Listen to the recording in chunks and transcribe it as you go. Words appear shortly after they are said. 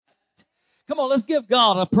Come on, let's give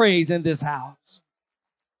God a praise in this house.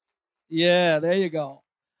 Yeah, there you go.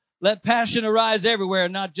 Let passion arise everywhere,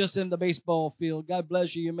 not just in the baseball field. God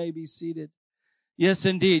bless you. You may be seated. Yes,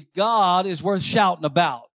 indeed. God is worth shouting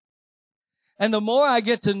about. And the more I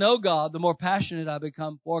get to know God, the more passionate I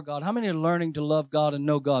become for God. How many are learning to love God and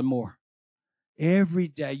know God more? Every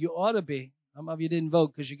day. You ought to be. Some of you didn't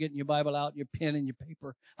vote because you're getting your Bible out, your pen, and your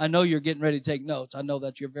paper. I know you're getting ready to take notes. I know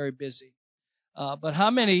that you're very busy. But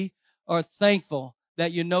how many are thankful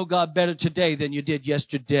that you know God better today than you did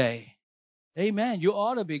yesterday? Amen. You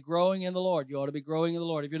ought to be growing in the Lord. You ought to be growing in the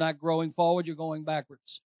Lord. If you're not growing forward, you're going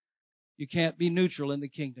backwards. You can't be neutral in the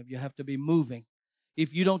kingdom. You have to be moving.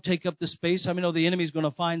 If you don't take up the space, how many know the enemy's going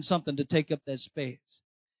to find something to take up that space?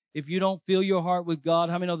 If you don't fill your heart with God,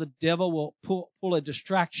 how many know the devil will pull a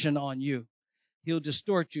distraction on you? He'll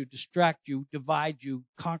distort you, distract you, divide you,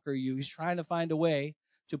 conquer you. He's trying to find a way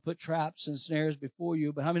to put traps and snares before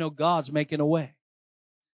you. But how many know God's making a way?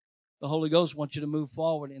 The Holy Ghost wants you to move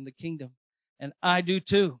forward in the kingdom. And I do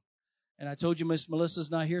too. And I told you Miss Melissa's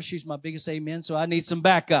not here. She's my biggest amen, so I need some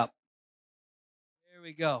backup. There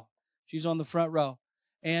we go. She's on the front row.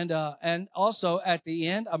 And also at the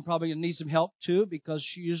end, I'm probably going to need some help too, because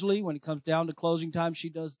she usually, when it comes down to closing time, she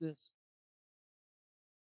does this.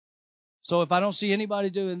 So if I don't see anybody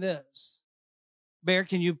doing this, Bear,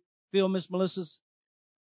 can you feel Miss Melissa's?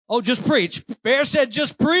 Oh, just preach. Bear said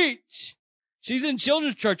just preach. She's in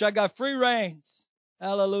children's church. I got free reins.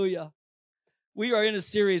 Hallelujah. We are in a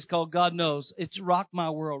series called God Knows. It's rocked my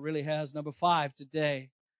world, really has. Number 5 today.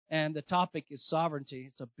 And the topic is sovereignty.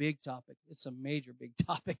 It's a big topic. It's a major big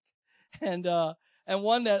topic. And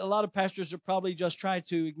one that a lot of pastors are probably just trying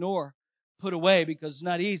to ignore, put away, because it's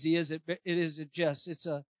not easy, is it? It's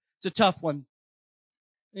a tough one.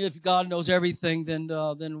 If God knows everything, then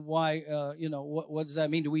why, what does that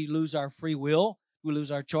mean? Do we lose our free will? Do we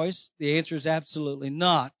lose our choice? The answer is absolutely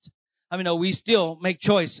not. I mean, no, we still make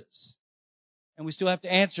choices. And we still have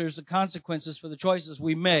to answer the consequences for the choices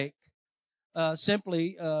we make.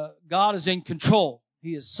 God is in control.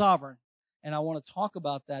 He is sovereign. And I want to talk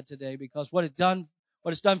about that today, because what it's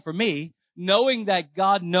done for me, knowing that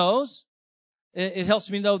God knows, it helps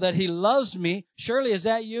me know that He loves me. Shirley, is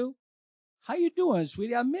that you? How you doing,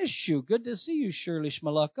 sweetie? I miss you. Good to see you, Shirley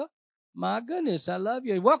Schmalukka. My goodness, I love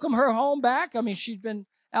you. Welcome her home back. I mean, she's been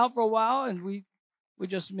out for a while, and we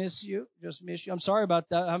just miss you. Just miss you. I'm sorry about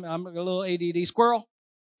that. I'm a little ADD squirrel.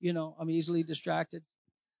 I'm easily distracted.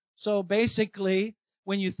 So basically,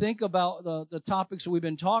 when you think about the topics that we've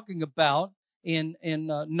been talking about in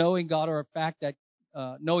knowing God, or the fact that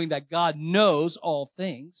knowing that God knows all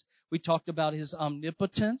things, we talked about His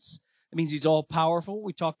omnipotence. It means He's all powerful.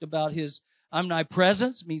 We talked about His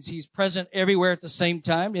omnipresence. It means He's present everywhere at the same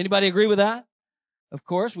time. Anybody agree with that? Of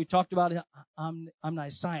course. We talked about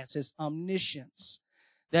omniscience, His omniscience,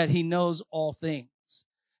 that He knows all things.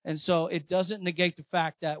 And so it doesn't negate the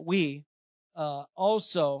fact that we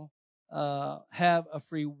also have a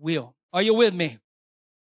free will. Are you with me?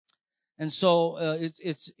 And so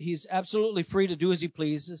He's absolutely free to do as He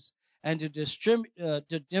pleases, and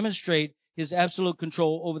to demonstrate His absolute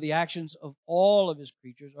control over the actions of all of His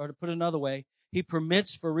creatures. Or to put it another way, He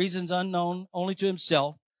permits, for reasons unknown only to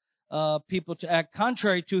Himself, people to act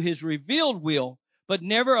contrary to His revealed will, but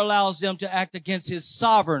never allows them to act against His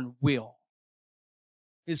sovereign will.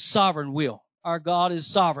 His sovereign will. Our God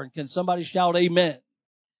is sovereign. Can somebody shout amen?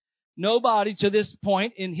 Nobody to this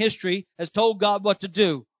point in history has told God what to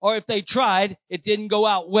do. Or if they tried, it didn't go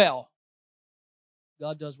out well.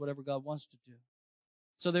 God does whatever God wants to do.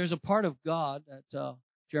 So there's a part of God that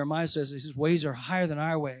Jeremiah says His ways are higher than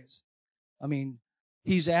our ways. I mean,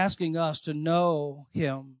 He's asking us to know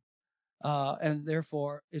Him, and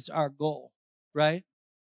therefore it's our goal, right?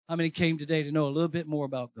 How many came today to know a little bit more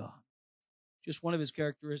about God? Just one of His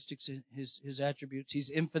characteristics, His attributes. He's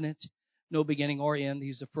infinite, no beginning or end.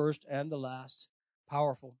 He's the first and the last.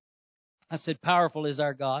 Powerful. I said powerful is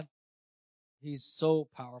our God. He's so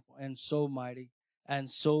powerful and so mighty and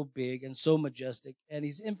so big and so majestic, and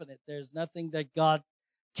He's infinite. There's nothing that God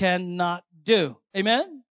cannot do.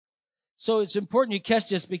 Amen? So it's important you catch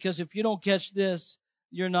this, because if you don't catch this,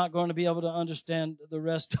 you're not going to be able to understand the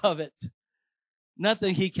rest of it.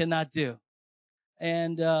 Nothing He cannot do.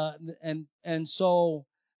 And so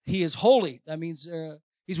He is holy. That means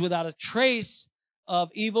He's without a trace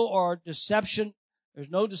of evil or deception.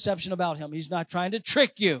 There's no deception about Him. He's not trying to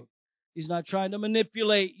trick you. He's not trying to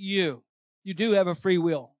manipulate you. You do have a free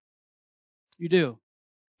will. You do.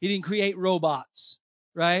 He didn't create robots,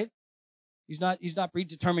 right? He's not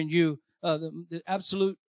predetermined you. The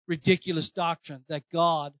absolute ridiculous doctrine that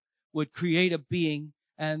God would create a being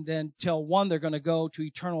and then tell one they're going to go to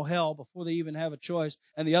eternal hell before they even have a choice,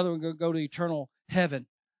 and the other one going to go to eternal heaven.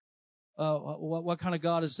 What kind of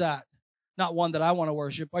God is that? Not one that I want to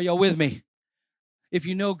worship. Are y'all with me? If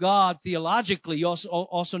you know God theologically, you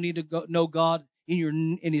also need to know God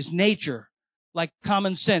in His nature, like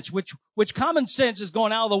common sense, which common sense is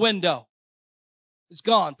going out of the window. It's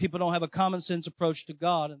gone. People don't have a common sense approach to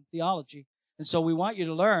God and theology. And so we want you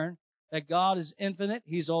to learn that God is infinite.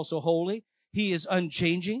 He's also holy. He is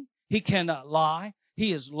unchanging. He cannot lie.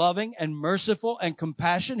 He is loving and merciful and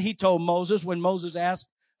compassionate. He told Moses when Moses asked,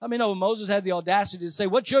 Moses had the audacity to say,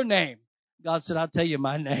 "What's your name?" God said, "I'll tell you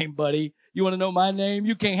my name, buddy. You want to know my name?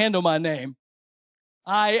 You can't handle my name.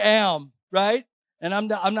 I am," right? And I'm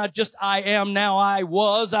not just I am now. I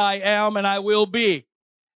was, I am, and I will be.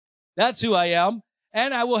 That's who I am.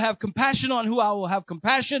 And I will have compassion on who I will have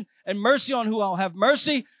compassion, and mercy on who I'll have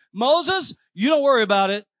mercy. Moses, you don't worry about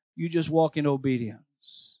it. You just walk in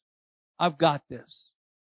obedience. I've got this.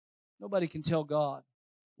 Nobody can tell God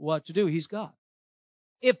what to do. He's God.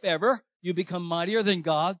 If ever you become mightier than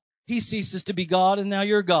God, He ceases to be God, and now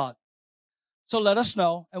you're God. So let us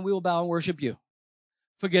know, and we will bow and worship you.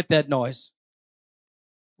 Forget that noise.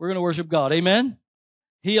 We're going to worship God. Amen?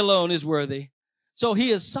 He alone is worthy. So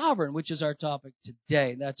He is sovereign, which is our topic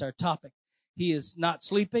today. That's our topic. He is not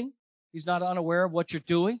sleeping. He's not unaware of what you're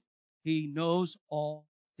doing. He knows all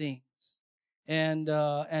things. And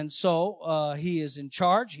so He is in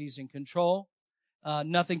charge. He's in control.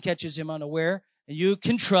 Nothing catches Him unaware. And you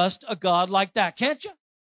can trust a God like that, can't you?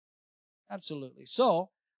 Absolutely. So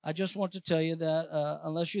I just want to tell you that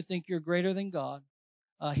unless you think you're greater than God,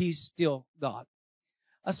 He's still God.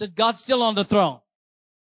 I said, God's still on the throne.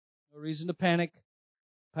 No reason to panic.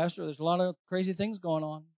 Pastor, there's a lot of crazy things going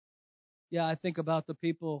on. Yeah, I think about the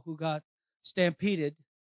people who got stampeded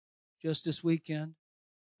just this weekend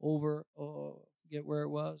over, forget where it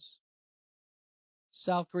was,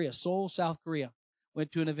 South Korea, Seoul, South Korea.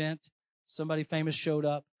 Went to an event. Somebody famous showed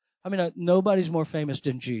up. Nobody's more famous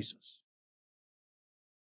than Jesus.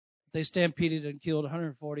 They stampeded and killed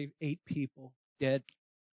 148 people dead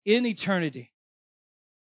in eternity.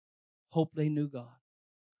 Hope they knew God.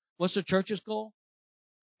 What's the church's goal?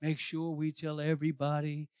 Make sure we tell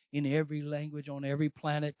everybody in every language on every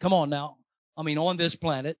planet. Come on now. On this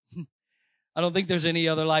planet. I don't think there's any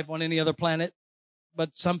other life on any other planet, but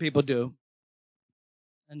some people do.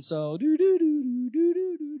 And so,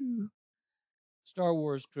 Star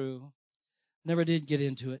Wars crew. Never did get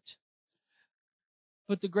into it.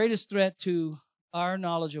 But the greatest threat to our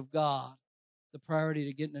knowledge of God, the priority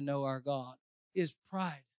to getting to know our God, is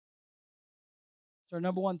pride. It's our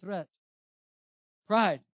number one threat.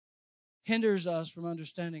 Pride hinders us from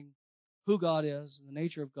understanding who God is, the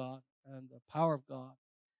nature of God, and the power of God.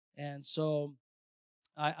 And so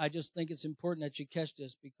I just think it's important that you catch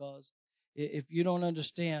this, because if you don't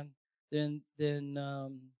understand, then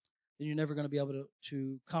you're never going to be able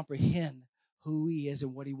to comprehend who He is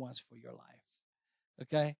and what He wants for your life.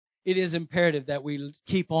 Okay? It is imperative that we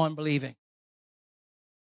keep on believing.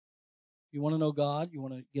 You want to know God, you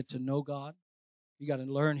want to get to know God, you got to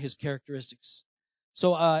learn His characteristics.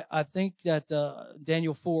 So I think that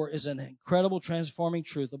Daniel 4 is an incredible transforming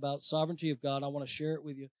truth about sovereignty of God. I want to share it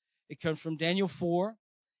with you. It comes from Daniel 4,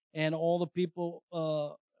 and all the people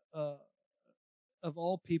of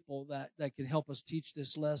all people that can help us teach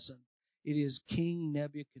this lesson. It is King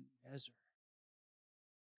Nebuchadnezzar.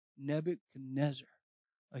 Nebuchadnezzar,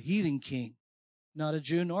 a heathen king, not a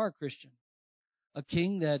Jew nor a Christian. A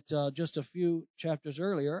king that just a few chapters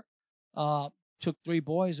earlier took 3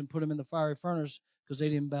 boys and put them in the fiery furnace because they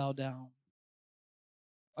didn't bow down.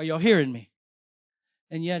 Are y'all hearing me?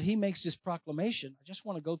 And yet he makes this proclamation. I just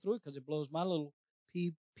want to go through it because it blows my little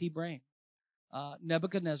pea brain.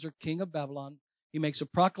 Nebuchadnezzar, king of Babylon, he makes a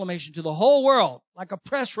proclamation to the whole world, like a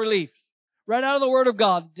press release, right out of the Word of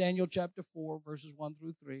God, Daniel chapter 4, verses 1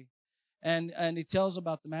 through 3. And he tells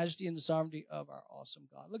about the majesty and the sovereignty of our awesome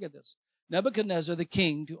God. Look at this. Nebuchadnezzar, the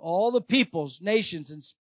king, to all the peoples, nations,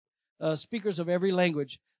 and speakers of every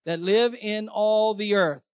language that live in all the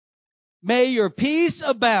earth, may your peace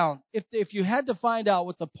abound. If you had to find out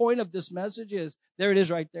what the point of this message is, there it is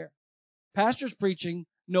right there. Pastors preaching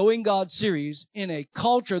Knowing God series in a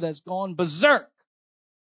culture that's gone berserk.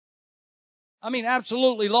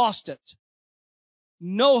 Absolutely lost it.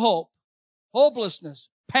 No hope, hopelessness,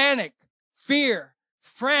 panic, fear,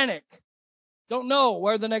 frantic. Don't know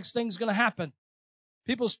where the next thing's going to happen.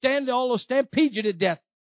 People stampede you to death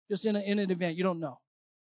just in an event. You don't know.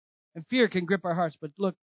 And fear can grip our hearts. But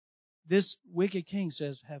look, this wicked king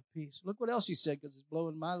says, have peace. Look what else he said, because it's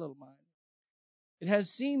blowing my little mind. It has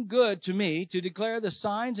seemed good to me to declare the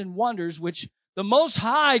signs and wonders which the Most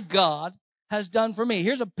High God has done for me.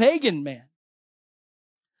 Here's a pagan man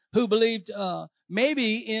who believed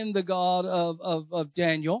maybe in the God of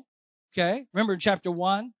Daniel. Okay, remember in chapter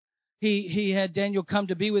 1, he had Daniel come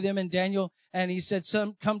to be with him, and he said,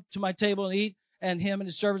 "Son, come to my table and eat." And him and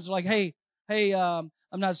his servants were like, "Hey,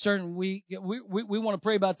 I'm not certain. We want to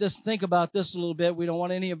pray about this, think about this a little bit. We don't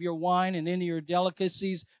want any of your wine and any of your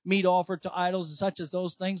delicacies, meat offered to idols and such as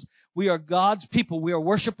those things. We are God's people. We are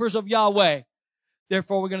worshipers of Yahweh.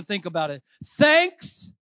 Therefore, we're going to think about it.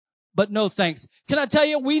 Thanks, but no thanks." Can I tell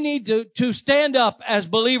you, we need to stand up as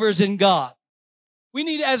believers in God. We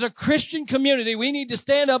need, as a Christian community, we need to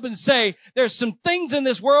stand up and say, there's some things in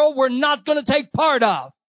this world we're not going to take part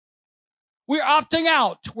of. We're opting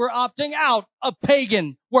out. We're opting out of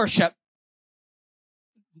pagan worship.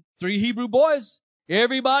 3 Hebrew boys,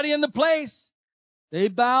 everybody in the place, they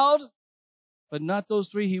bowed, but not those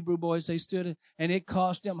 3 Hebrew boys. They stood, and it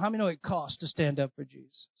cost them. How many know it cost to stand up for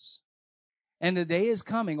Jesus? And the day is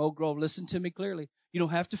coming, Oak Grove, listen to me clearly. You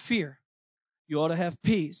don't have to fear. You ought to have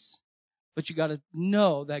peace. But you got to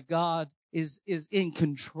know that God is in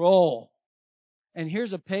control. And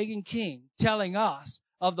here's a pagan king telling us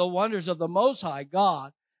of the wonders of the Most High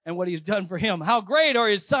God and what He's done for him. How great are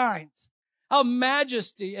His signs. How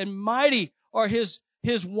majesty and mighty are His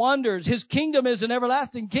wonders. His kingdom is an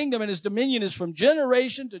everlasting kingdom, and His dominion is from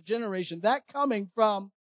generation to generation. That coming from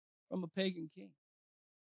a pagan king.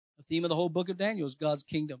 The theme of the whole book of Daniel is God's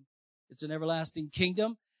kingdom. It's an everlasting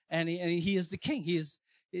kingdom, and He is the king.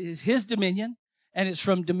 It is His dominion, and it's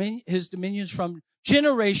from His dominion is from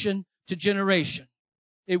generation to generation.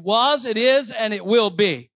 It was, it is, and it will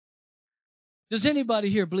be. Does anybody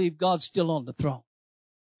here believe God's still on the throne?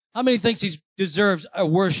 How many thinks He deserves a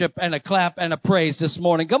worship and a clap and a praise this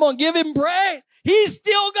morning? Come on, give Him praise. He's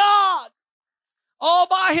still God. All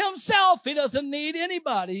by Himself. He doesn't need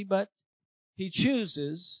anybody, but He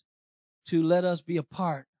chooses to let us be a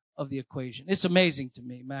part of the equation. It's amazing to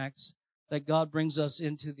me, Max, that God brings us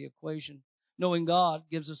into the equation. Knowing God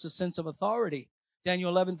gives us a sense of authority.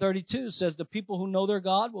 Daniel 11:32 says the people who know their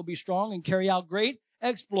God will be strong and carry out great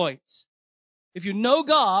exploits. If you know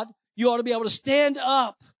God, you ought to be able to stand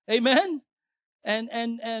up. Amen? And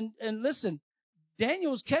listen,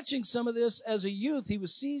 Daniel was catching some of this as a youth. He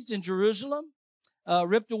was seized in Jerusalem,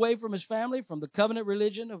 ripped away from his family, from the covenant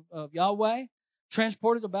religion of Yahweh,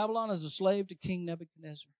 transported to Babylon as a slave to King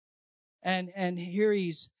Nebuchadnezzar. And here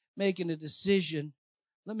he's making a decision.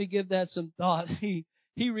 Let me give that some thought.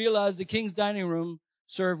 He realized the king's dining room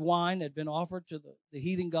served wine that had been offered to the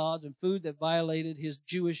heathen gods and food that violated his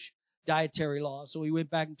Jewish dietary laws. So he went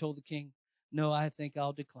back and told the king, "No, I think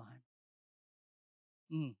I'll decline.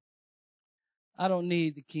 I don't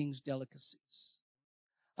need the king's delicacies."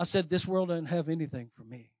 I said, "This world doesn't have anything for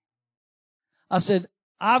me." I said,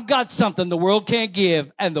 "I've got something the world can't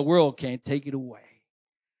give, and the world can't take it away."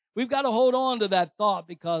 We've got to hold on to that thought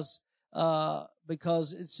because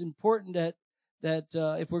it's important that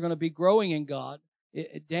if we're going to be growing in God,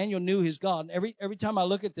 Daniel knew his God. And every time I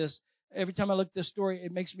look at this, every time I look at this story,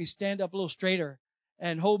 it makes me stand up a little straighter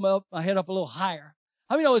and hold my head up a little higher.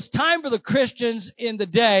 I mean, it's time for the Christians in the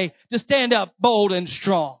day to stand up bold and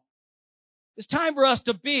strong. It's time for us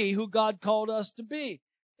to be who God called us to be.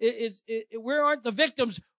 We aren't the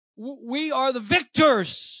victims. We are the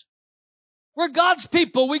victors. We're God's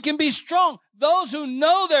people. We can be strong. Those who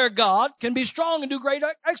know their God can be strong and do great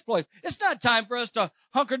exploits. It's not time for us to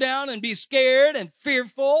hunker down and be scared and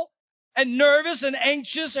fearful and nervous and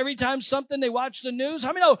anxious every time they watch the news.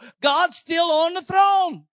 How many know God's still on the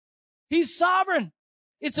throne? He's sovereign.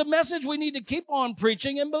 It's a message we need to keep on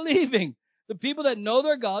preaching and believing. The people that know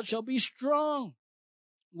their God shall be strong.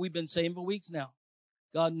 We've been saying for weeks now.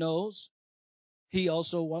 God knows. He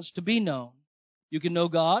also wants to be known. You can know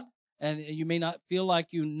God. And you may not feel like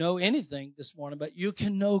you know anything this morning, but you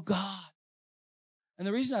can know God. And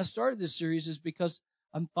the reason I started this series is because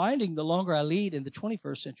I'm finding the longer I lead in the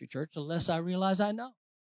 21st century church, the less I realize I know.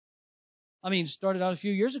 I mean, started out a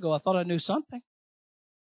few years ago, I thought I knew something.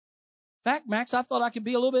 In fact, Max, I thought I could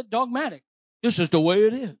be a little bit dogmatic. This is the way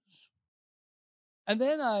it is. And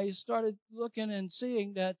then I started looking and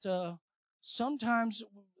seeing that sometimes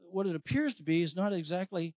what it appears to be is not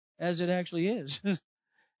exactly as it actually is.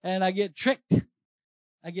 And I get tricked.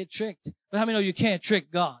 But how many know you can't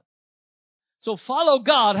trick God? So follow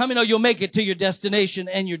God. How many know you'll make it to your destination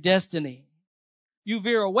and your destiny? You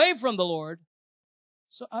veer away from the Lord.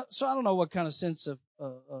 So I don't know what kind of sense of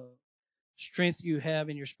strength you have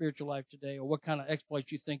in your spiritual life today or what kind of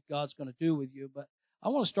exploits you think God's going to do with you. But I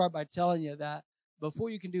want to start by telling you that before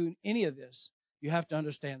you can do any of this, you have to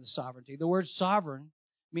understand the sovereignty. The word sovereign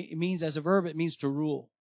means, as a verb, it means to rule.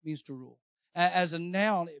 It means to rule. As a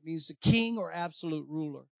noun, it means the king or absolute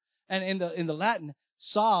ruler. And in the Latin,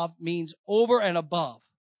 sov means over and above.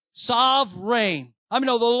 Sov, reign. I mean,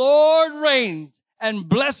 the Lord reigns, and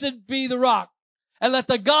blessed be the rock, and let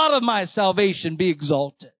the God of my salvation be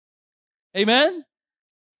exalted. Amen?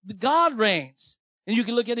 God reigns. And you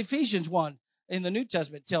can look at Ephesians 1 in the New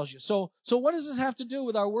Testament, it tells you. So what does this have to do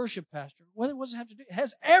with our worship, Pastor? What does it have to do? It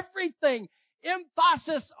has everything.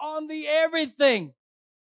 Emphasis on the everything.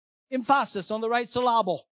 Emphasis on the right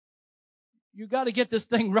syllable. You got to get this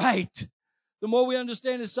thing right. The more we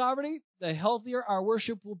understand His sovereignty, the healthier our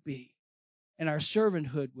worship will be, and our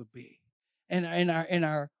servanthood will be, and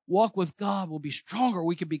our walk with God will be stronger.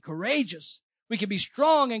 We can be courageous. We can be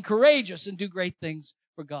strong and courageous and do great things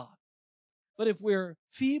for God. But if we're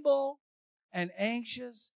feeble and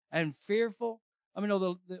anxious and fearful, we're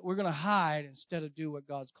going to hide instead of do what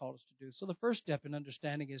God's called us to do. So the first step in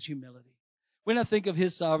understanding is humility. When I think of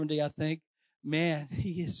His sovereignty, I think, man,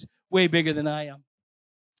 He is way bigger than I am.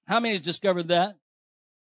 How many has discovered that?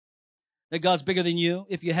 That God's bigger than you?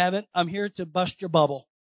 If you haven't, I'm here to bust your bubble.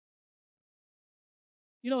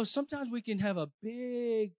 Sometimes we can have a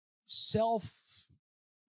big assessment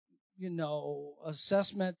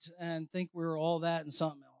and think we're all that and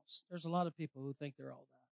something else. There's a lot of people who think they're all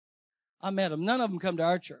that. I met them. None of them come to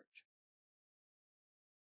our church.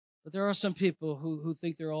 But there are some people who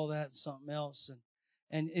think they're all that and something else.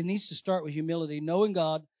 And it needs to start with humility. Knowing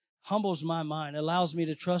God humbles my mind, allows me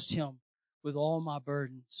to trust Him with all my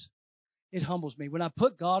burdens. It humbles me. When I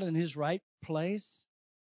put God in His right place,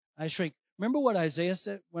 I shrink. Remember what Isaiah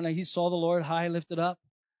said when he saw the Lord high lifted up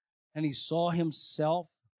and he saw himself?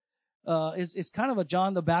 It's kind of a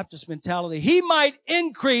John the Baptist mentality. He might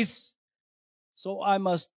increase, so I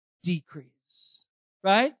must decrease.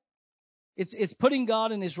 Right? It's putting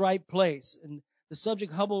God in His right place. And the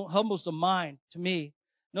subject humbles the mind. To me,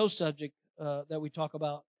 no subject that we talk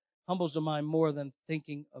about humbles the mind more than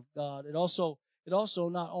thinking of God. It also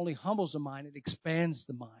not only humbles the mind, it expands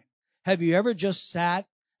the mind. Have you ever just sat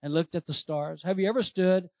and looked at the stars? Have you ever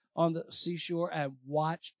stood on the seashore and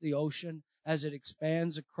watched the ocean as it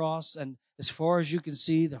expands across and as far as you can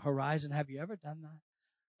see the horizon? Have you ever done that?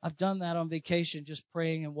 I've done that on vacation, just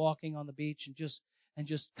praying and walking on the beach and just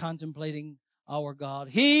contemplating our God.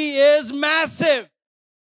 He is massive.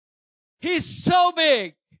 He's so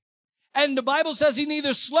big. And the Bible says He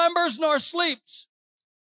neither slumbers nor sleeps.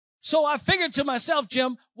 So I figured to myself,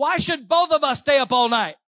 Jim, why should both of us stay up all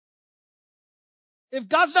night? If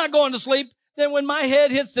God's not going to sleep, then when my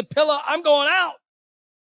head hits the pillow, I'm going out.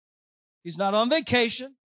 He's not on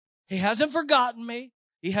vacation. He hasn't forgotten me.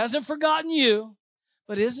 He hasn't forgotten you.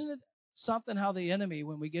 But isn't it something how the enemy,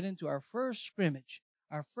 when we get into our first scrimmage,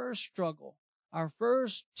 our first struggle, our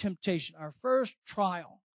first temptation, our first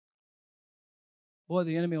trial, boy,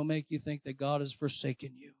 the enemy will make you think that God has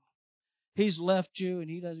forsaken you. He's left you and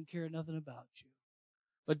He doesn't care nothing about you.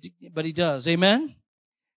 But He does. Amen?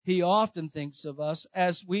 He often thinks of us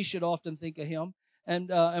as we should often think of Him. And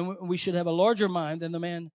we should have a larger mind than the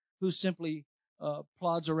man who simply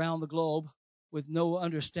plods around the globe with no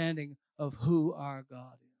understanding of who our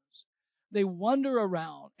God is. They wander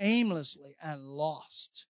around aimlessly and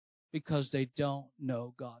lost because they don't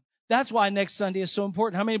know God. That's why next Sunday is so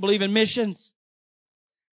important. How many believe in missions?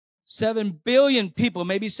 7 billion people,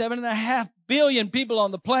 maybe 7.5 billion people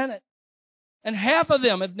on the planet. And half of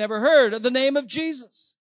them have never heard of the name of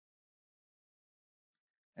Jesus.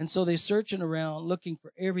 And so they're searching around looking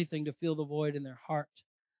for everything to fill the void in their heart.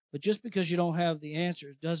 But just because you don't have the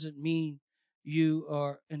answers doesn't mean you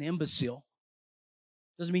are an imbecile.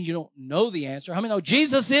 Doesn't mean you don't know the answer. How many know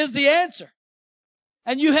Jesus is the answer?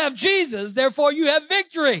 And you have Jesus, therefore you have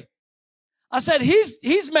victory. I said,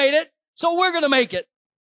 He's made it, so we're going to make it.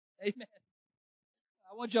 Amen.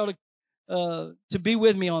 I want y'all to be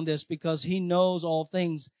with me on this because He knows all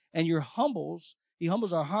things. And He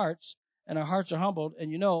humbles our hearts, and our hearts are humbled,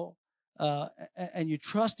 and and you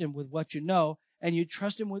trust Him with what you know, and you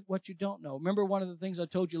trust Him with what you don't know. Remember one of the things I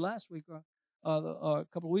told you last week or a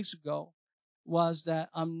couple of weeks ago was that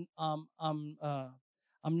I'm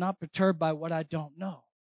not perturbed by what I don't know.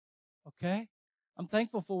 Okay? I'm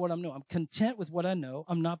thankful for what I know. I'm content with what I know.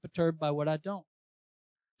 I'm not perturbed by what I don't.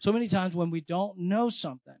 So many times when we don't know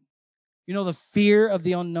something, the fear of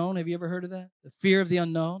the unknown. Have you ever heard of that? The fear of the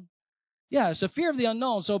unknown? Yeah, it's a fear of the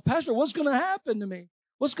unknown. So, Pastor, what's going to happen to me?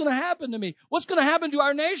 What's going to happen to me? What's going to happen to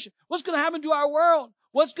our nation? What's going to happen to our world?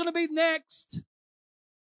 What's going to be next?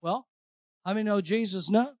 Well, how many know Jesus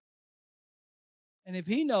knows? And if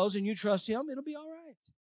He knows and you trust Him, it'll be all right.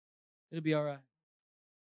 It'll be all right.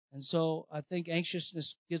 And so I think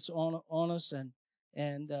anxiousness gets on us,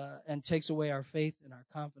 and takes away our faith and our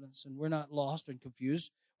confidence. And we're not lost and confused.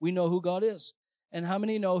 We know who God is. And how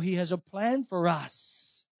many know He has a plan for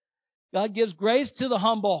us? God gives grace to the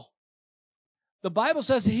humble. The Bible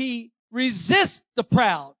says He resists the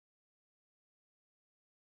proud.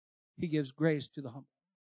 He gives grace to the humble.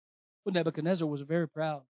 Well, Nebuchadnezzar was very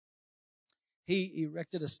proud. He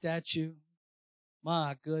erected a statue.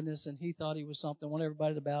 My goodness, and he thought he was something. I want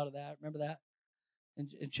everybody to bow to that. Remember that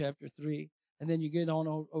in chapter 3. And then you get on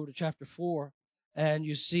over to chapter 4, and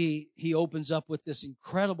you see he opens up with this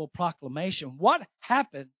incredible proclamation. What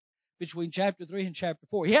happened between chapter 3 and chapter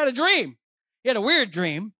 4? He had a dream. He had a weird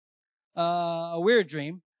dream. How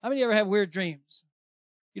many ever have weird dreams?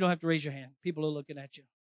 You don't have to raise your hand. People are looking at you,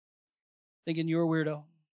 thinking you're a weirdo.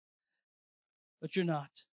 But you're not.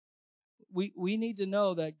 We need to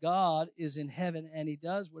know that God is in heaven and He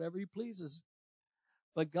does whatever He pleases.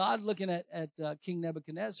 But God, looking at King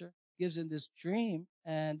Nebuchadnezzar, gives him this dream,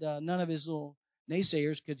 and none of his little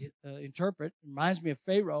naysayers could interpret. It reminds me of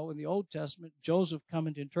Pharaoh in the Old Testament. Joseph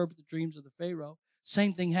coming to interpret the dreams of the Pharaoh.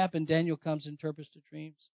 Same thing happened. Daniel comes and interprets the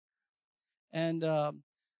dreams. And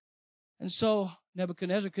so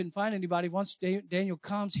Nebuchadnezzar couldn't find anybody. Once Daniel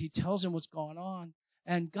comes, he tells him what's going on.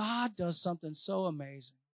 And God does something so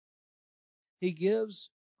amazing. He gives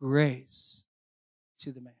grace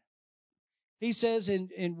to the man. He says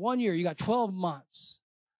in 1 year, you got 12 months.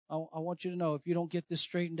 I want you to know, if you don't get this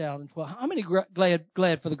straightened out in 12, how many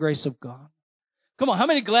glad for the grace of God? Come on, how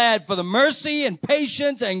many glad for the mercy and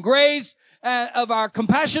patience and grace of our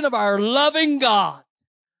compassion of our loving God?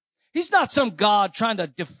 He's not some God trying to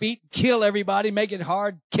defeat, kill everybody, make it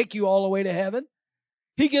hard, kick you all the way to heaven.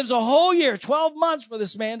 He gives a whole year, 12 months for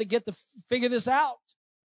this man to figure this out.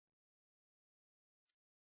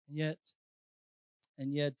 And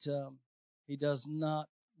yet, he does not.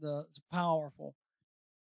 It's powerful.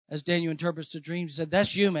 As Daniel interprets the dream, he said,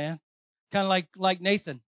 "That's you, man." Kind of like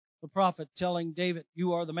Nathan, the prophet, telling David,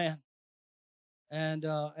 "You are the man." And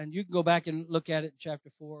you can go back and look at it in chapter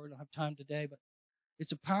 4. We don't have time today, but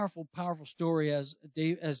it's a powerful, powerful story as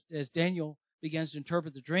Daniel begins to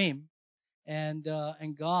interpret the dream, and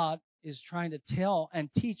God is trying to tell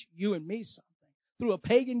and teach you and me something through a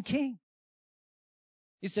pagan king.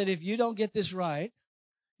 He said, if you don't get this right,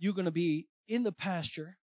 you're going to be in the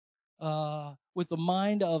pasture with the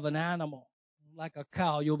mind of an animal. Like a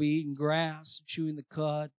cow, you'll be eating grass, chewing the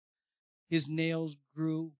cud. His nails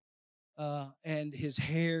grew, and his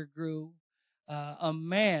hair grew. A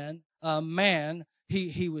man,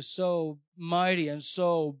 he was so mighty and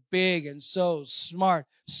so big and so smart,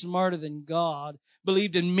 smarter than God.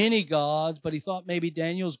 Believed in many gods, but he thought maybe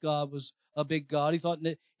Daniel's God was a big God. He thought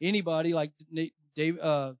anybody like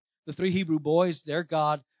the 3 Hebrew boys, their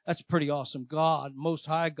God, that's a pretty awesome God, Most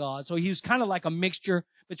High God. So he was kind of like a mixture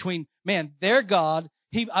between, their God.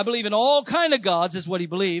 I believe in all kind of gods is what he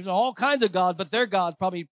believed, all kinds of gods, but their God's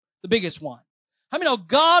probably the biggest one. How many know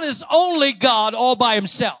God is only God all by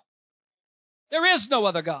Himself? There is no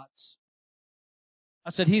other gods. I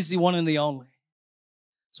said He's the one and the only.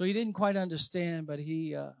 So he didn't quite understand, but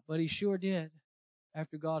he sure did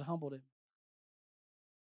after God humbled him.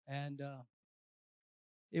 And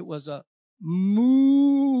it was a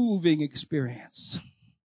moving experience.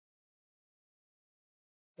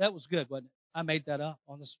 That was good, wasn't it? I made that up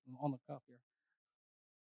on the cuff here.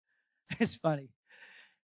 It's funny.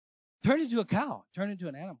 Turned into a cow. Turned into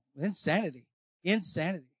an animal. Insanity.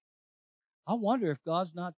 I wonder if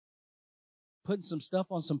God's not putting some stuff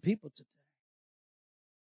on some people today.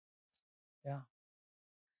 Yeah.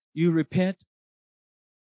 You repent,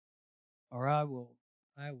 or I will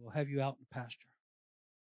have you out in the pasture.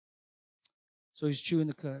 So he's chewing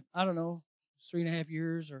the cud. I don't know, 3.5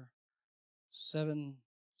 years or seven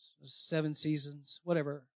seasons,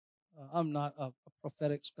 whatever. I'm not a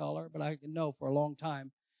prophetic scholar, but I can know for a long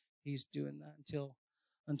time he's doing that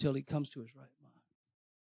until he comes to his right mind.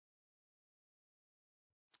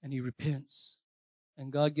 And he repents,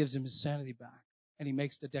 and God gives him his sanity back, and he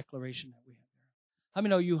makes the declaration that we have there. How many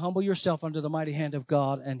know you humble yourself under the mighty hand of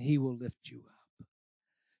God, and He will lift you up?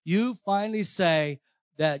 You finally say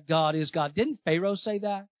that God is God. Didn't Pharaoh say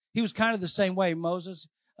that? He was kind of the same way. Moses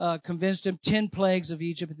convinced him 10 plagues of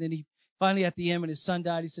Egypt, and then he finally at the end when his son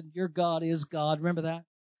died, he said, "Your God is God." Remember that?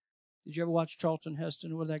 Did you ever watch Charlton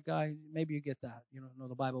Heston or that guy? Maybe you get that. You don't know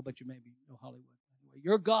the Bible, but you maybe know Hollywood. Anyway,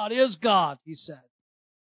 your God is God, he said.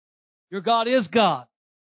 Your God is God.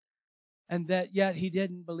 And that yet he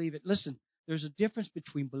didn't believe it. Listen, there's a difference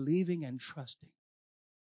between believing and trusting.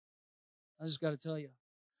 I just got to tell you.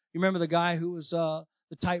 You remember the guy who was the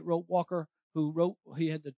tightrope walker he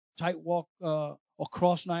had the tight walk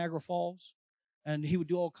across Niagara Falls? And he would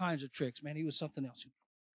do all kinds of tricks. Man, he was something else. He'd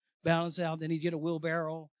balance out, then he'd get a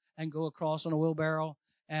wheelbarrow and go across on a wheelbarrow.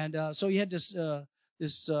 And so he had this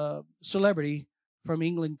celebrity from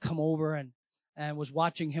England come over and was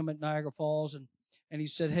watching him at Niagara Falls. And he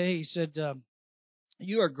said, hey, he said,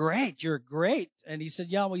 you are great. You're great. And he said,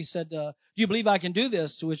 yeah. Well, he said, do you believe I can do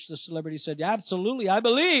this? To which the celebrity said, yeah, absolutely, I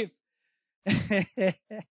believe.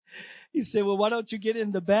 He said, well, why don't you get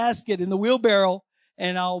in the basket, in the wheelbarrow,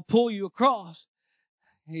 and I'll pull you across?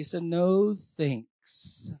 And he said, no,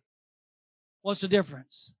 thanks. What's the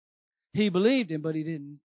difference? He believed him, but he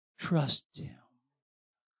didn't trust him.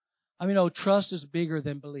 I mean, trust is bigger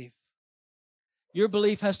than belief. Your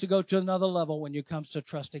belief has to go to another level when it comes to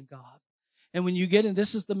trusting God. And when you get in,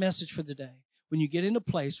 this is the message for the day. When you get in a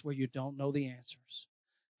place where you don't know the answers,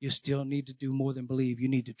 you still need to do more than believe. You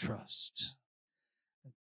need to trust.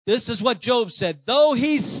 This is what Job said. Though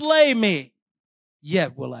he slay me,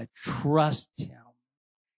 yet will I trust him.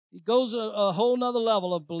 It goes a whole nother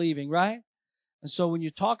level of believing, right? And so when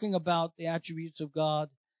you're talking about the attributes of God,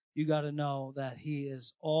 you got to know that he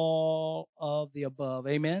is all of the above.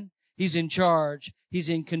 Amen? He's in charge. He's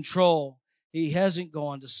in control. He hasn't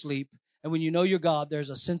gone to sleep. And when you know your God, there's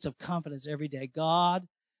a sense of confidence every day. God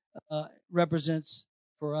represents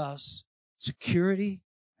for us security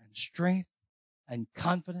and strength and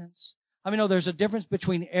confidence. I mean, there's a difference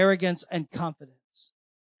between arrogance and confidence.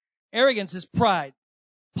 Arrogance is pride,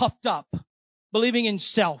 puffed up, believing in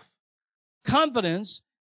self. Confidence,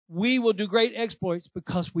 we will do great exploits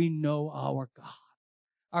because we know our God.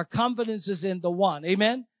 Our confidence is in the one.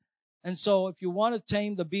 Amen? And so if you want to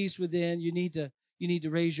tame the beast within, you need to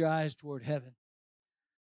raise your eyes toward heaven.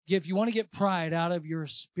 If you want to get pride out of your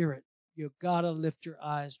spirit, you've got to lift your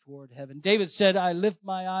eyes toward heaven. David said, I lift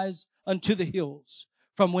my eyes unto the hills,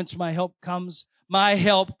 from whence my help comes. My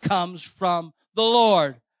help comes from the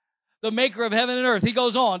Lord, the maker of heaven and earth. He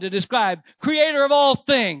goes on to describe creator of all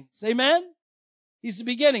things. Amen? He's the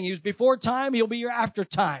beginning. He was before time. He'll be here after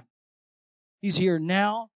time. He's here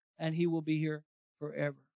now, and he will be here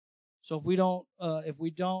forever. So if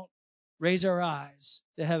we don't raise our eyes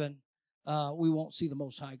to heaven, we won't see the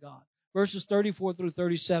Most High God. Verses 34 through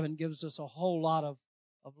 37 gives us a whole lot of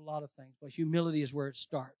things, but humility is where it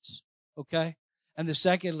starts. Okay? And then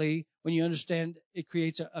secondly, when you understand, it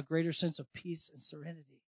creates a greater sense of peace and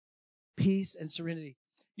serenity. Peace and serenity.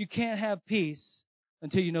 You can't have peace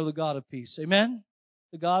until you know the God of peace. Amen?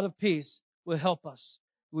 The God of peace will help us.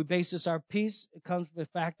 We base our peace. It comes from the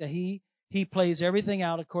fact that He plays everything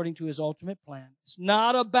out according to His ultimate plan. It's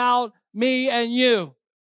not about me and you.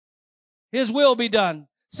 His will be done.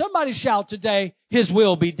 Somebody shout today, His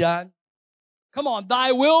will be done. Come on,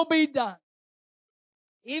 thy will be done.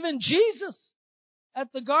 Even Jesus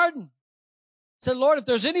at the garden said, Lord, if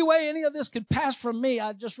there's any way any of this could pass from me,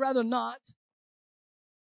 I'd just rather not.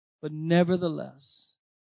 But nevertheless,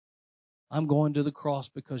 I'm going to the cross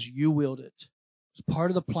because you willed it. It's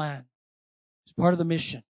part of the plan. It's part of the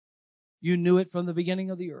mission. You knew it from the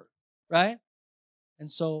beginning of the earth, right? And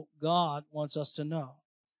so God wants us to know.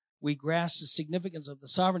 We grasp the significance of the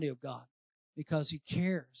sovereignty of God because He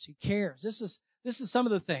cares. He cares. This is some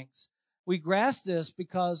of the things. We grasp this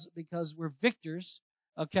because we're victors,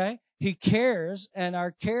 okay? He cares, and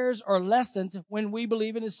our cares are lessened when we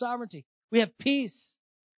believe in His sovereignty. We have peace.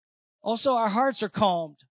 Also, our hearts are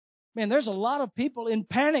calmed. Man, there's a lot of people in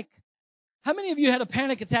panic. How many of you had a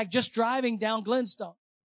panic attack just driving down Glenstone?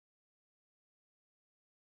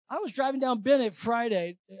 I was driving down Bennett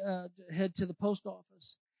Friday to head to the post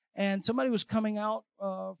office, and somebody was coming out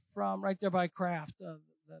from right there by Kraft,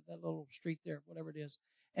 that little street there, whatever it is,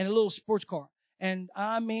 and a little sports car. And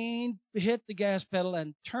I mean, hit the gas pedal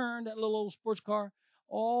and turned that little old sports car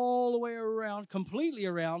all the way around, completely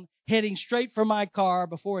around, heading straight for my car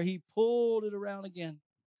before he pulled it around again.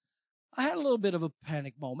 I had a little bit of a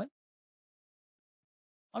panic moment.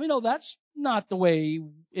 I mean, that's not the way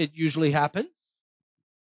it usually happens.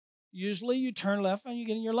 Usually you turn left and you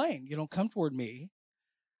get in your lane. You don't come toward me.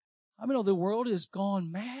 I mean, the world has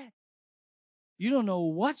gone mad. You don't know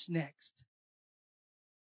what's next.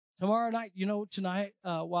 Tomorrow night, tonight,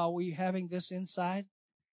 while we're having this inside,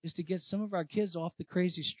 is to get some of our kids off the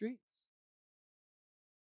crazy streets.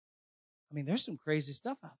 I mean, there's some crazy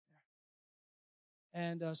stuff out there.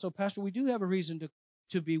 And so, Pastor, we do have a reason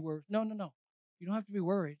to be worried. No. You don't have to be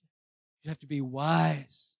worried. You have to be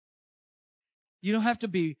wise. You don't have to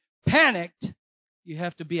be panicked. You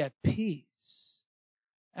have to be at peace.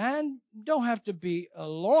 And you don't have to be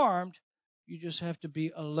alarmed. You just have to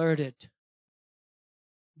be alerted.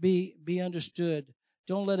 Be understood.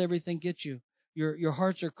 Don't let everything get you. Your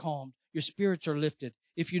hearts are calmed. Your spirits are lifted.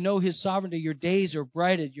 If you know His sovereignty, your days are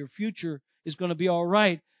brightened. Your future is going to be all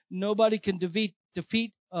right. Nobody can defeat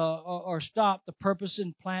or stop the purpose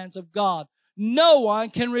and plans of God. No one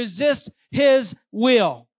can resist His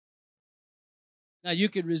will. Now, you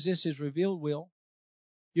can resist His revealed will.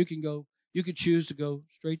 You can choose to go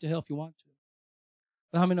straight to hell if you want to.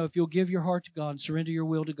 But how many know if you'll give your heart to God and surrender your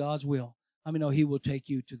will to God's will, how many know He will take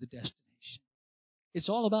you to the destination? It's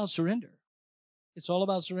all about surrender. It's all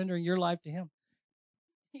about surrendering your life to Him.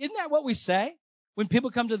 Isn't that what we say when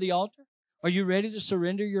people come to the altar? Are you ready to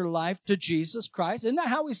surrender your life to Jesus Christ? Isn't that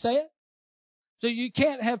how we say it? So you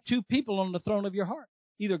can't have two people on the throne of your heart.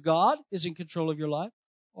 Either God is in control of your life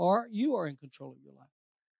or you are in control of your life.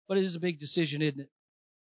 But it is a big decision, isn't it?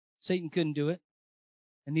 Satan couldn't do it,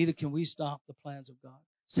 and neither can we stop the plans of God.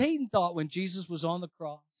 Satan thought when Jesus was on the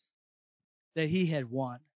cross that he had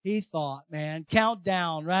won. He thought, man, count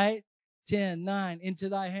down, right? 10, 9, into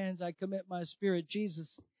thy hands I commit my spirit.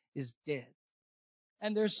 Jesus is dead.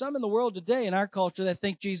 And there's some in the world today in our culture that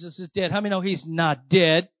think Jesus is dead. How many know He's not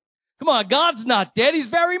dead? Come on, God's not dead. He's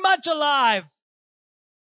very much alive.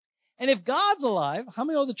 And if God's alive, how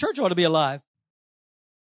many know the church ought to be alive?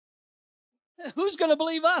 Who's going to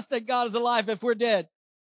believe us that God is alive if we're dead?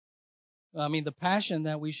 I mean, the passion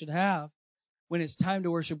that we should have when it's time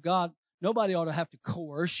to worship God, nobody ought to have to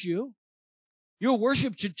coerce you. Your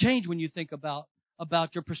worship should change when you think about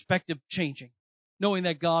your perspective changing, knowing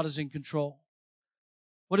that God is in control.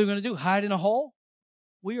 What are we going to do? Hide in a hole?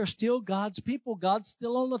 We are still God's people. God's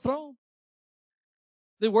still on the throne.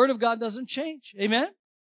 The Word of God doesn't change. Amen?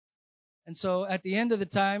 And so at the end of the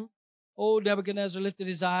time, old Nebuchadnezzar lifted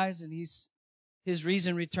his eyes and his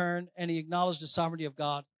reason returned and he acknowledged the sovereignty of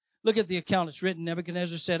God. Look at the account. It's written,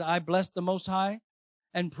 Nebuchadnezzar said, I blessed the Most High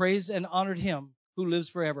and praised and honored Him who lives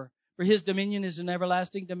forever. For His dominion is an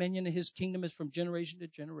everlasting dominion and His kingdom is from generation to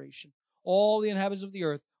generation. All the inhabitants of the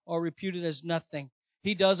earth are reputed as nothing.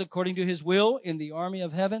 He does according to His will in the army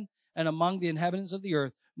of heaven and among the inhabitants of the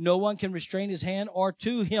earth. No one can restrain His hand or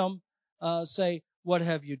to Him say, what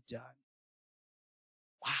have you done?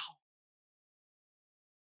 Wow.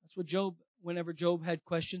 That's what whenever Job had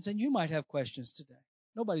questions, and you might have questions today.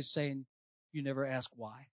 Nobody's saying you never ask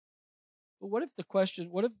why. But what if the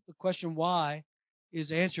question why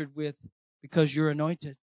is answered with because you're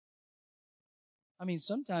anointed? I mean,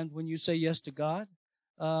 sometimes when you say yes to God,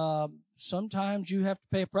 sometimes you have to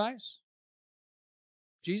pay a price.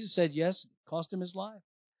 Jesus said yes, it cost Him His life.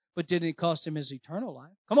 But didn't it cost Him His eternal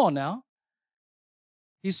life? Come on now.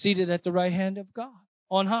 He's seated at the right hand of God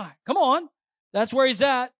on high. Come on. That's where He's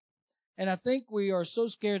at. And I think we are so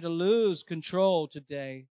scared to lose control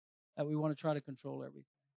today that we want to try to control everything.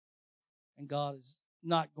 And God is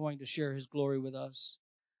not going to share His glory with us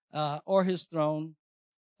or His throne.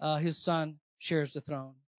 His Son shares the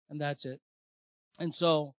throne, and that's it. And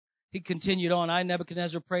so he continued on, I,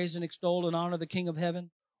 Nebuchadnezzar, praise and extol and honor the King of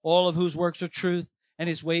heaven, all of whose works are truth, and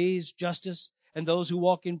His ways justice, and those who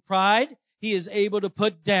walk in pride He is able to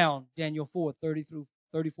put down. Daniel 4:34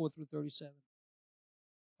 through 37.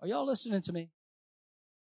 Are y'all listening to me?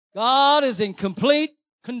 God is in complete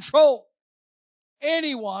control.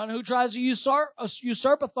 Anyone who tries to usurp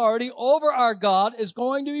authority over our God is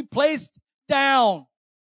going to be placed down.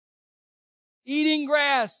 Eating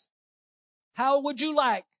grass. How would you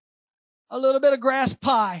like a little bit of grass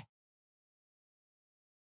pie?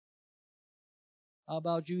 How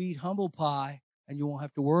about you eat humble pie and you won't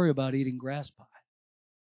have to worry about eating grass pie?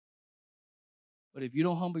 But if you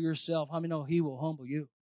don't humble yourself, how many know He will humble you?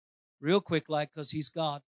 Real quick like, because He's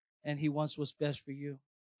God and He wants what's best for you.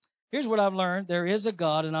 Here's what I've learned. There is a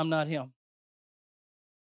God and I'm not Him.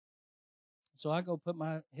 So I go put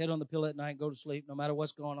my head on the pillow at night and go to sleep no matter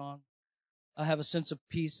what's going on. I have a sense of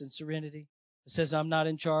peace and serenity. It says I'm not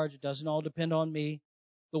in charge. It doesn't all depend on me.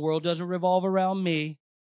 The world doesn't revolve around me.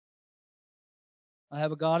 I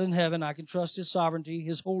have a God in heaven. I can trust His sovereignty,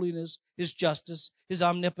 His holiness, His justice, His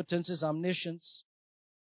omnipotence, His omniscience.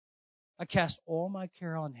 I cast all my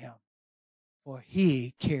care on Him, for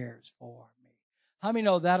He cares for me. How many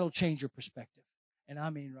know that'll change your perspective? And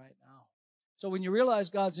I mean right now. So when you realize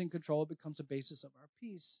God's in control, it becomes a basis of our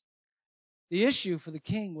peace. The issue for the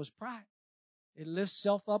king was pride. It lifts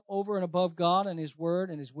self up over and above God and His word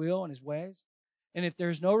and His will and His ways. And if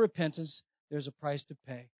there's no repentance, there's a price to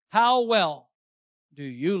pay. How well do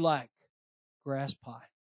you like grass pie?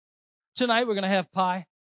 Tonight we're going to have pie.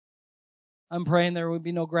 I'm praying there will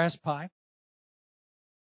be no grass pie.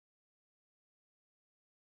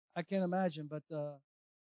 I can't imagine, but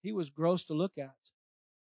he was gross to look at.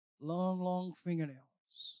 Long, long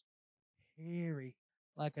fingernails. Hairy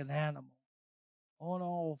like an animal. On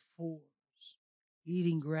all fours.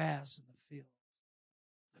 Eating grass in the field.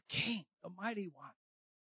 The king, the mighty one.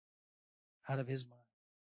 out of His mind.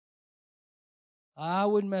 I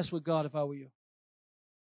wouldn't mess with God if I were you.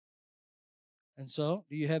 And so,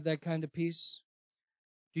 do you have that kind of peace?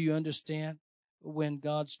 Do you understand when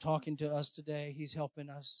God's talking to us today, He's helping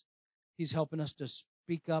us? He's helping us to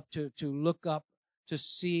speak up, to look up, to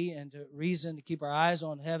see and to reason, to keep our eyes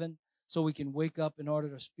on heaven so we can wake up in order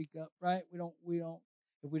to speak up, right? If we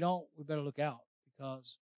don't, we better look out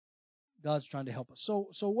because God's trying to help us.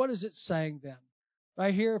 So what is it saying then?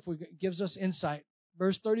 Right here, if it gives us insight,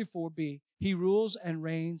 verse 34b, He rules and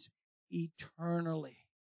reigns eternally.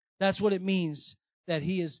 That's what it means, that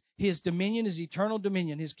His dominion is eternal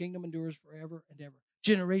dominion. His kingdom endures forever and ever,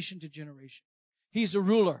 generation to generation. He's a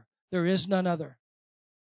ruler. There is none other.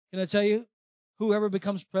 Can I tell you, whoever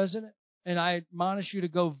becomes president, and I admonish you to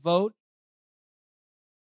go vote.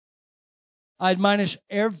 I admonish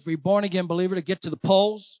every born-again believer to get to the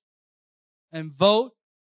polls and vote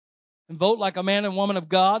like a man and woman of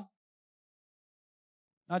God.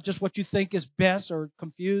 Not just what you think is best or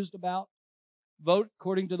confused about. Vote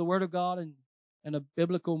according to the Word of God and a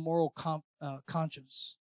biblical moral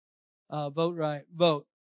conscience. Vote right. Vote.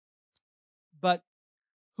 But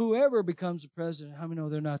whoever becomes the president, how many know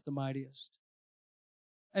they're not the mightiest?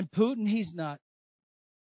 And Putin, he's not.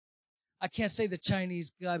 I can't say the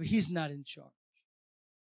Chinese guy, but he's not in charge.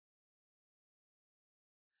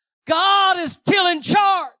 God is still in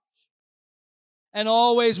charge. And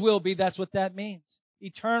always will be. That's what that means.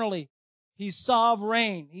 Eternally. He's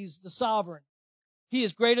sovereign. He's the sovereign. He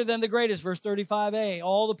is greater than the greatest. Verse 35a.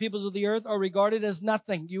 All the peoples of the earth are regarded as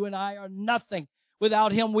nothing. You and I are nothing.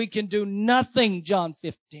 Without Him, we can do nothing. John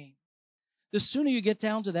 15. The sooner you get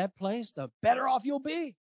down to that place, the better off you'll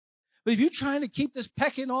be. But if you're trying to keep this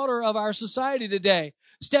pecking order of our society today,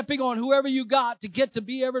 stepping on whoever you got to get to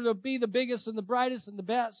be able to be the biggest and the brightest and the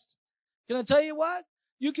best, can I tell you what?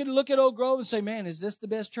 You can look at Oak Grove and say, man, is this the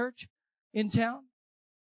best church in town?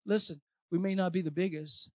 Listen, we may not be the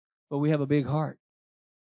biggest, but we have a big heart.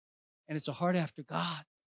 And it's a heart after God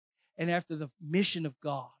and after the mission of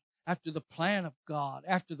God, after the plan of God,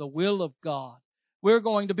 after the will of God. We're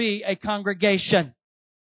going to be a congregation.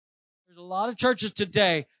 There's a lot of churches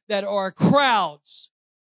today that are crowds.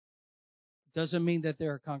 Doesn't mean that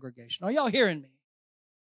they're a congregation. Are y'all hearing me?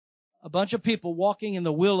 A bunch of people walking in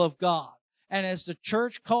the will of God. And as the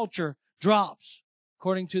church culture drops,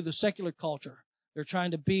 according to the secular culture, they're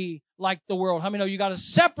trying to be like the world. How many know you got to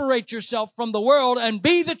separate yourself from the world and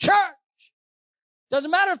be the church?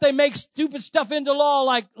 Doesn't matter if they make stupid stuff into law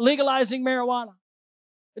like legalizing marijuana.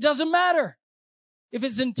 It doesn't matter. If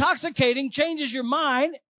it's intoxicating, changes your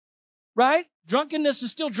mind, right? Drunkenness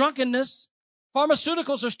is still drunkenness.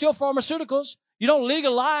 Pharmaceuticals are still pharmaceuticals. You don't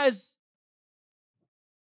legalize.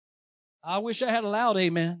 I wish I had a loud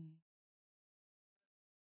amen.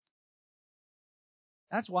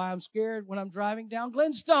 That's why I'm scared when I'm driving down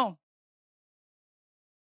Glenstone.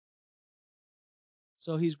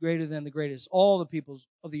 So He's greater than the greatest. All the peoples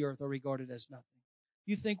of the earth are regarded as nothing.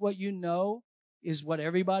 You think what you know is what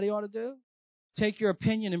everybody ought to do? Take your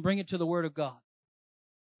opinion and bring it to the Word of God.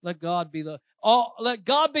 Let God be let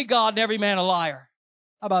God be God and every man a liar.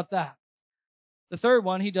 How about that? The third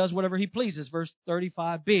one, He does whatever He pleases. Verse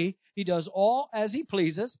 35b, He does all as He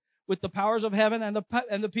pleases with the powers of heaven and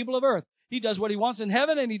the people of earth. He does what He wants in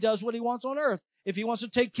heaven and He does what He wants on earth. If He wants to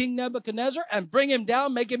take King Nebuchadnezzar and bring him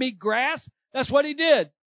down, make him eat grass, that's what He did.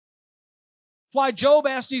 That's why Job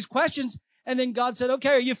asked these questions and then God said, okay,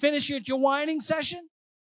 are you finished at your whining session?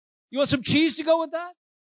 You want some cheese to go with that?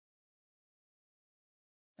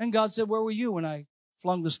 And God said, where were you when I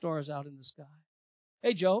flung the stars out in the sky?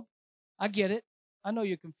 Hey, Job, I get it. I know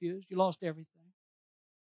you're confused. You lost everything.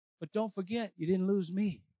 But don't forget, you didn't lose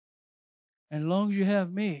me. And as long as you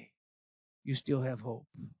have me, you still have hope.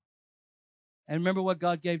 And remember what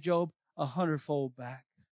God gave Job? 100-fold back.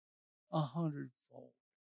 100-fold.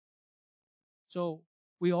 So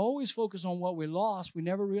we always focus on what we lost. We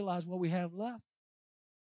never realize what we have left.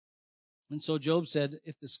 And so Job said,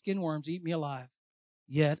 if the skin worms eat me alive,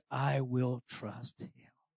 yet I will trust Him.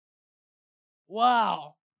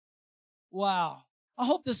 Wow. Wow. I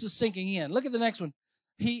hope this is sinking in. Look at the next one.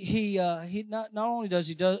 He not only does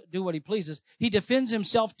He do what He pleases, He defends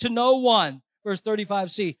Himself to no one. Verse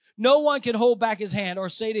 35c. No one can hold back His hand or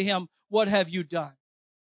say to Him, what have you done?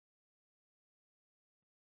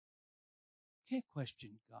 Can't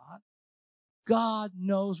question God. God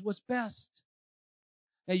knows what's best.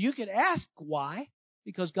 Now you could ask why,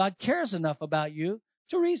 because God cares enough about you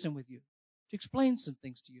to reason with you, to explain some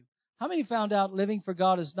things to you. How many found out living for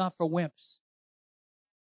God is not for wimps?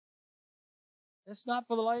 It's not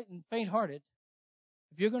for the light and faint-hearted.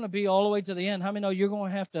 If you're going to be all the way to the end, how many know you're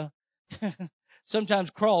going to have to sometimes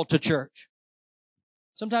crawl to church?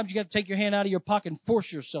 Sometimes you got to take your hand out of your pocket and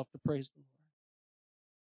force yourself to praise the Lord.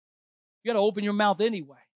 You got to open your mouth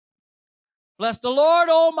anyway. Bless the Lord,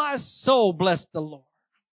 oh my soul, bless the Lord.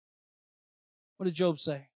 What did Job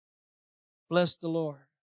say? Bless the Lord.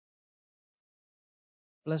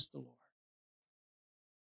 Bless the Lord.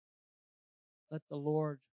 Let the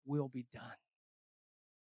Lord's will be done.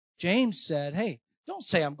 James said, hey, don't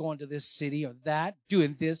say I'm going to this city or that,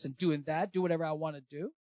 doing this and doing that, do whatever I want to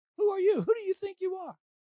do. Who are you? Who do you think you are?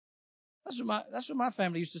 That's what my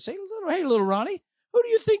family used to say. Hey, little Ronnie, who do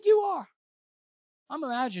you think you are? I'm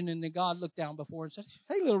imagining that God looked down before and said,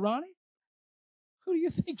 hey, little Ronnie, who do you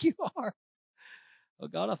think you are? Oh,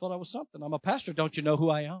 God, I thought I was something. I'm a pastor. Don't you know who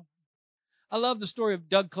I am? I love the story of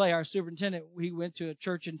Doug Clay, our superintendent. He went to a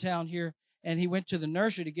church in town here, and he went to the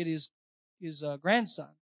nursery to get his grandson.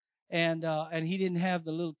 And he didn't have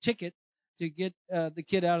the little ticket to get the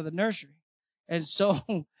kid out of the nursery. And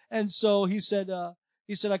so he said,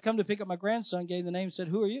 I come to pick up my grandson, gave the name, said,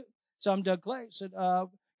 who are you? So I'm Doug Clay. Said,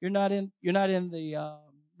 you're not in the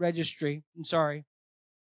registry. I'm sorry.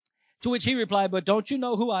 To which he replied, but don't you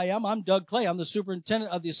know who I am? I'm Doug Clay. I'm the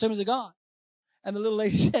superintendent of the Assemblies of God. And the little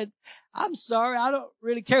lady said, I'm sorry, I don't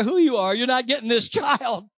really care who you are. You're not getting this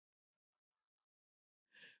child.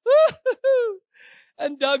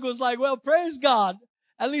 And Doug was like, well, praise God.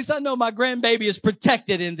 At least I know my grandbaby is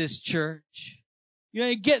protected in this church. You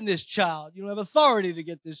ain't getting this child. You don't have authority to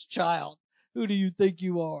get this child. Who do you think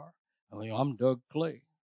you are? I mean, I'm Doug Clay.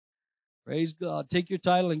 Praise God. Take your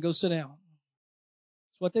title and go sit down.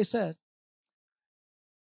 That's what they said.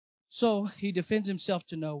 So he defends himself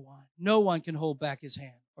to no one. No one can hold back his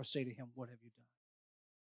hand or say to him, what have you done?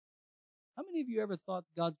 How many of you ever thought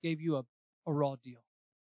God gave you a raw deal?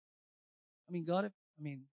 Remember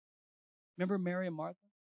Mary and Martha?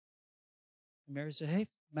 And Mary said, hey,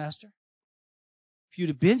 Master, if you'd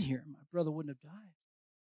have been here, my brother wouldn't have died.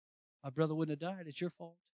 My brother wouldn't have died. It's your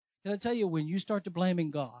fault. Can I tell you, when you start to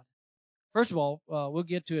blaming God, first of all, we'll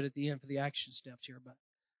get to it at the end for the action steps here, but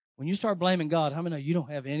when you start blaming God, how many know you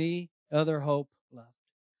don't have any other hope left?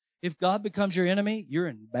 If God becomes your enemy, you're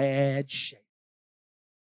in bad shape.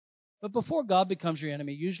 But before God becomes your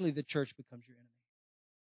enemy, usually the church becomes your enemy.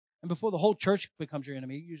 And before the whole church becomes your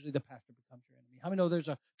enemy, usually the pastor becomes your enemy. How many know there's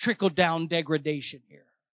a trickle-down degradation here?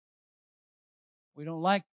 We don't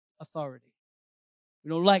like authority. We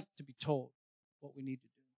don't like to be told what we need to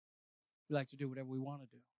do. We like to do whatever we want to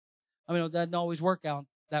do. I mean, that doesn't always work out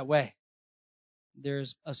that way.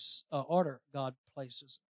 There's a order God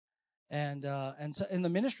places. And the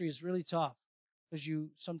ministry is really tough because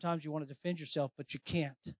sometimes you want to defend yourself, but you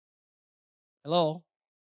can't. Hello?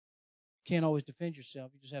 You can't always defend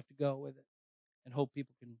yourself. You just have to go with it and hope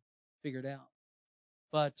people can figure it out.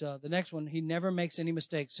 But the next one, he never makes any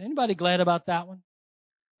mistakes. Anybody glad about that one?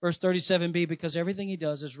 Verse 37b, because everything he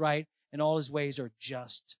does is right and all his ways are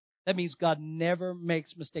just. That means God never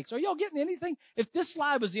makes mistakes. Are y'all getting anything? If this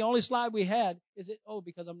slide was the only slide we had, is it,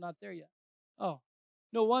 because I'm not there yet. Oh,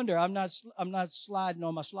 no wonder I'm not sliding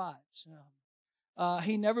on my slides.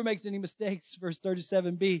 He never makes any mistakes, verse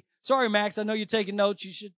 37b. Sorry, Max, I know you're taking notes.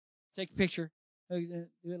 You should take a picture. Do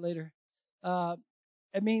it later.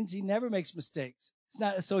 It means he never makes mistakes.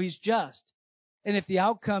 So he's just. And if the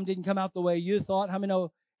outcome didn't come out the way you thought, how many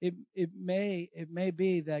know it may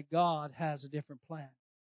be that God has a different plan.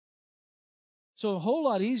 So a whole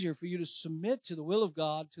lot easier for you to submit to the will of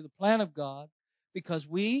God, to the plan of God, because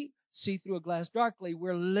we see through a glass darkly.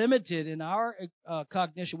 We're limited in our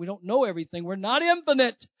cognition. We don't know everything. We're not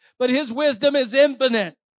infinite, but His wisdom is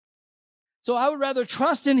infinite. So I would rather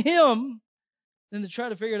trust in Him than to try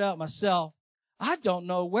to figure it out myself. I don't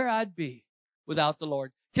know where I'd be without the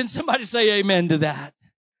Lord. Can somebody say amen to that?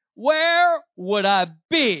 Where would I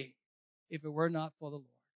be if it were not for the Lord?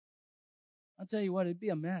 I'll tell you what, it'd be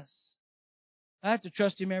a mess. I have to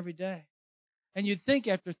trust Him every day. And you'd think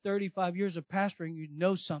after 35 years of pastoring, you'd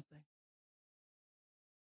know something.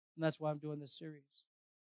 And that's why I'm doing this series.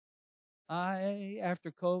 I,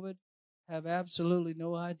 after COVID, have absolutely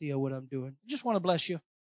no idea what I'm doing. I just want to bless you.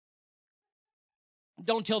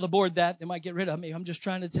 Don't tell the board that. They might get rid of me. I'm just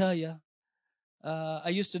trying to tell you. I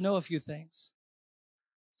used to know a few things.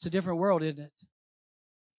 It's a different world, isn't it?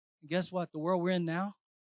 And guess what? The world we're in now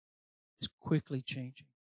is quickly changing.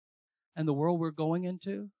 And the world we're going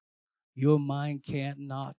into, your mind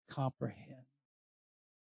cannot comprehend.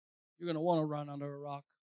 You're going to want to run under a rock.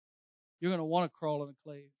 You're going to want to crawl in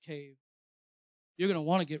a cave. You're going to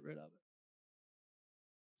want to get rid of it.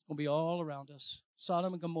 It's going to be all around us.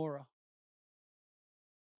 Sodom and Gomorrah.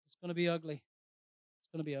 It's going to be ugly. It's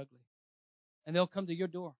going to be ugly. And they'll come to your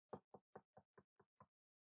door.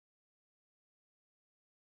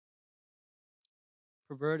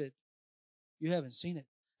 perverted. You haven't seen it.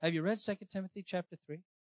 Have you read 2 Timothy chapter 3?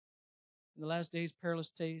 In the last days,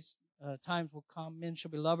 perilous days, times will come. Men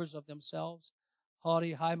shall be lovers of themselves,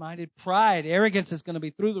 haughty, high-minded. Pride, arrogance is going to be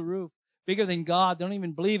through the roof. Bigger than God. They don't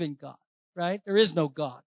even believe in God. Right? There is no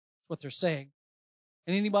God. That's what they're saying.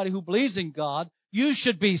 And anybody who believes in God, you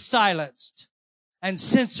should be silenced and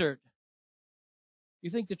censored. You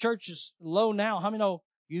think the church is low now? How many know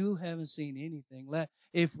you haven't seen anything?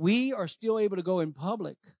 If we are still able to go in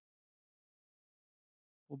public,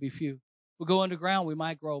 we'll be few. We'll go underground, we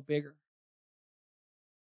might grow bigger.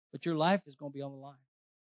 But your life is going to be on the line.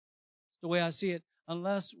 It's the way I see it.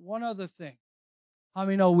 Unless one other thing. How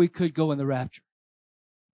many know we could go in the rapture?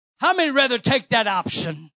 How many rather take that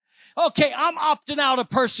option? Okay, I'm opting out of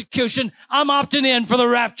persecution. I'm opting in for the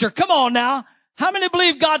rapture. Come on now. How many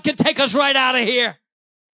believe God can take us right out of here?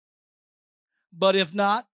 But if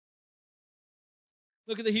not,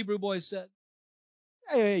 look at the Hebrew boys said,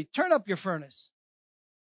 hey, turn up your furnace.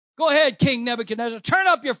 Go ahead, King Nebuchadnezzar, turn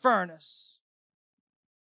up your furnace.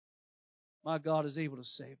 My God is able to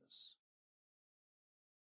save us.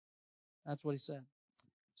 That's what he said.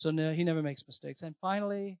 So no, he never makes mistakes. And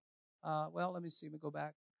finally, let me see. Let me go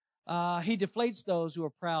back. He deflates those who are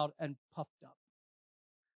proud and puffed up.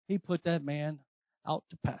 He put that man out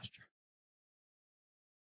to pasture.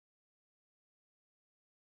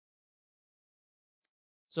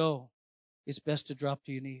 So, it's best to drop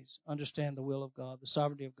to your knees. Understand the will of God, the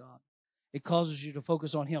sovereignty of God. It causes you to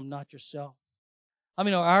focus on Him, not yourself. I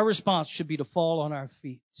mean, our response should be to fall on our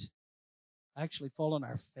feet. Actually, fall on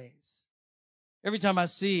our face. Every time I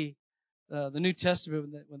see the New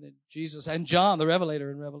Testament, when Jesus and John, the Revelator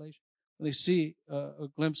in Revelation, when they see a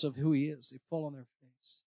glimpse of who He is, they fall on their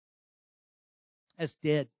face. That's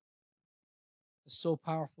dead. It's so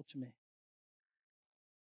powerful to me.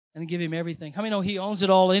 And give Him everything. How many know He owns it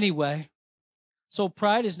all anyway? So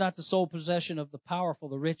pride is not the sole possession of the powerful,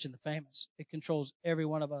 the rich, and the famous. It controls every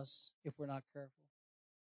one of us if we're not careful.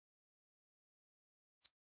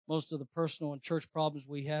 Most of the personal and church problems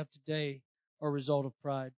we have today are a result of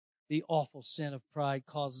pride. The awful sin of pride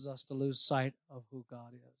causes us to lose sight of who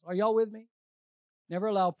God is. Are y'all with me? Never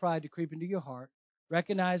allow pride to creep into your heart.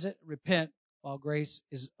 Recognize it, repent while grace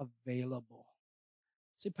is available.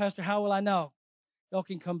 See, Pastor, how will I know? Y'all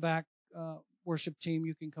can come back. Worship team,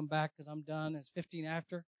 you can come back because I'm done. It's 15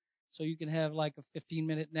 after. So you can have like a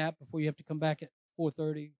 15-minute nap before you have to come back at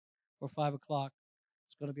 4:30 or 5 o'clock.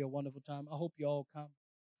 It's going to be a wonderful time. I hope you all come.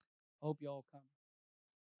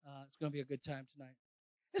 It's going to be a good time tonight.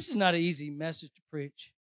 This is not an easy message to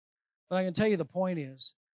preach. But I can tell you the point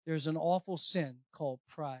is, there's an awful sin called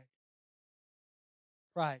pride.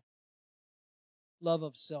 Pride. Love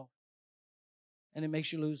of self. And it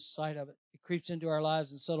makes you lose sight of it. It creeps into our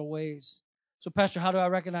lives in subtle ways. So, Pastor, how do I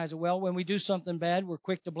recognize it? Well, when we do something bad, we're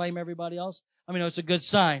quick to blame everybody else. I mean, it's a good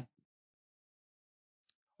sign.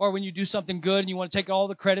 Or when you do something good and you want to take all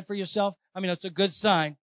the credit for yourself, I mean, it's a good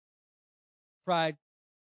sign. Pride.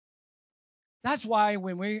 That's why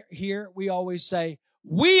when we're here, we always say,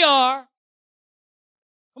 we are.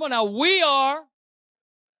 Come on now, we are.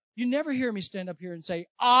 You never hear me stand up here and say,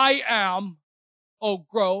 I am Oak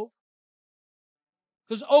Grove.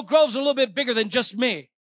 Because Oak Grove's a little bit bigger than just me.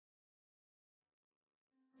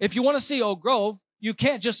 If you want to see Oak Grove, you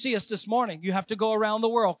can't just see us this morning. You have to go around the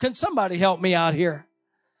world. Can somebody help me out here?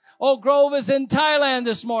 Oak Grove is in Thailand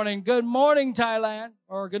this morning. Good morning, Thailand.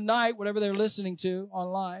 Or good night, whatever they're listening to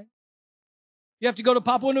online. You have to go to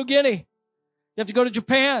Papua New Guinea. You have to go to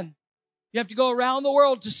Japan. You have to go around the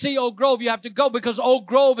world to see Oak Grove. You have to go because Oak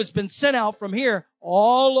Grove has been sent out from here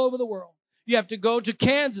all over the world. You have to go to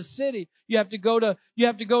Kansas City. You have to go to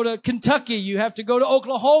Kentucky. You have to go to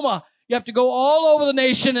Oklahoma. You have to go all over the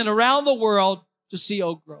nation and around the world to see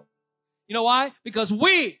Oak Grove. You know why? Because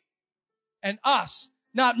we and us,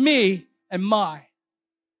 not me and my.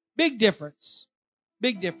 Big difference.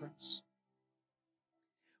 Big difference.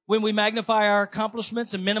 When we magnify our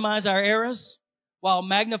accomplishments and minimize our errors, while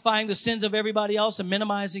magnifying the sins of everybody else and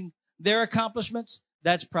minimizing their accomplishments,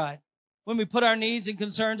 that's pride. When we put our needs and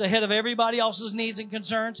concerns ahead of everybody else's needs and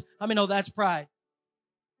concerns, how many know that's pride?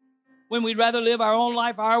 When we'd rather live our own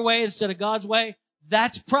life our way instead of God's way,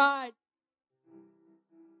 that's pride.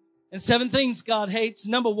 And 7 things God hates.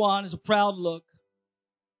 Number 1 is a proud look.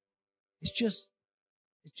 It's just,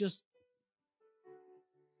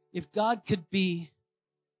 if God could be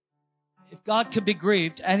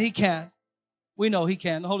grieved, and He can, we know He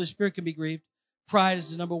can, the Holy Spirit can be grieved, pride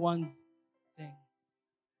is the number 1 thing.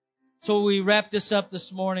 So we wrap this up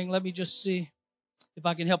this morning. Let me just see if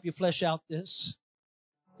I can help you flesh out this.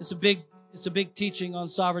 It's a big teaching on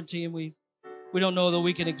sovereignty, and we don't know that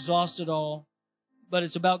we can exhaust it all. but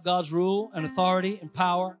it's about God's rule and authority and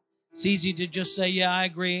power. It's easy to just say, yeah, I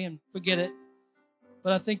agree, and forget it.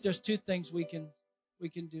 But I think there's two things we can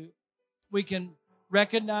do. We can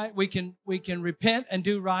recognize, we can repent and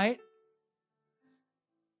do right.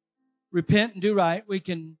 Repent and do right. We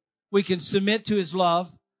can submit to His love.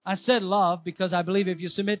 I said love because I believe if you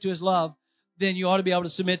submit to His love, then you ought to be able to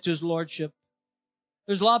submit to His lordship.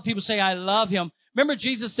 There's a lot of people say, I love Him. Remember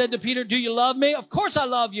Jesus said to Peter, do you love me? Of course I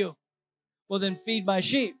love you. Well, then feed my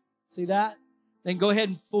sheep. See that? Then go ahead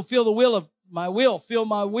and fulfill the will of my will. Fill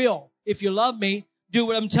my will. If you love me, do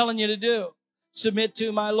what I'm telling you to do. Submit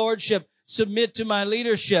to my lordship. Submit to my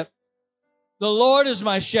leadership. The Lord is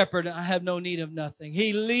my shepherd, and I have no need of nothing.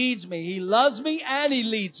 He leads me. He loves me, and He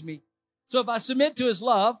leads me. So if I submit to His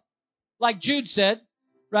love, like Jude said,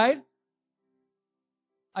 right?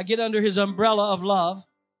 I get under His umbrella of love.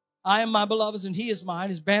 I am my beloved's, and He is mine.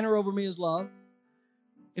 His banner over me is love.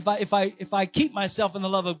 If I keep myself in the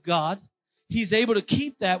love of God, He's able to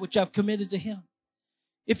keep that which I've committed to Him.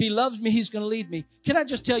 If He loves me, He's going to lead me. Can I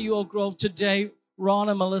just tell you, Oak Grove, today, Ron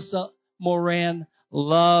and Melissa Morein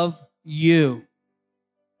love you.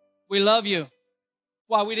 We love you.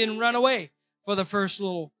 Why? We didn't run away for the first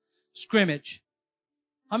little scrimmage.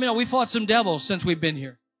 I mean, we fought some devils since we've been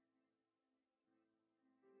here.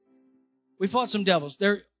 We fought some devils.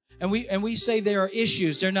 And we say there are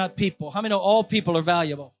issues. They're not people. How many know all people are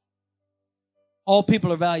valuable? All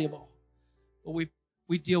people are valuable. But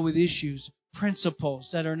we deal with issues, principles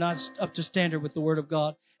that are not up to standard with the Word of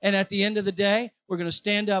God. And at the end of the day, we're going to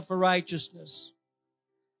stand up for righteousness.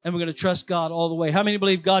 And we're going to trust God all the way. How many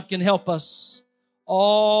believe God can help us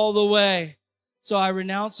all the way? So I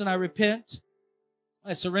renounce and I repent.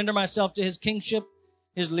 I surrender myself to His kingship,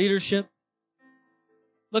 His leadership.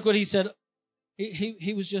 Look what He said.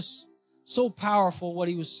 He was just so powerful what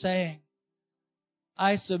He was saying.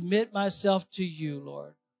 I submit myself to you,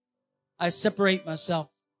 Lord. I separate myself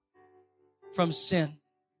from sin.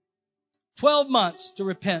 12 months to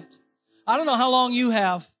repent. I don't know how long you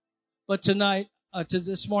have, but tonight, to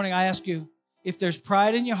this morning, I ask you, if there's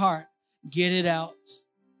pride in your heart, get it out.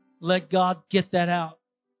 Let God get that out.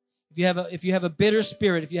 If you have a bitter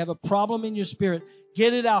spirit, if you have a problem in your spirit,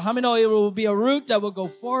 get it out. How many know it will be a root that will go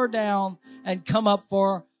far down and come up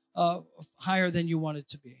far higher than you want it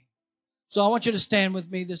to be? So I want you to stand with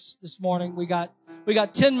me this morning. We got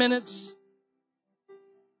 10 minutes.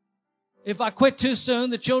 If I quit too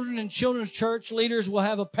soon, the children in children's church leaders will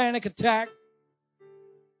have a panic attack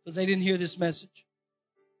because they didn't hear this message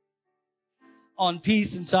on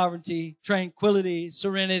peace and sovereignty, tranquility,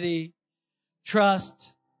 serenity,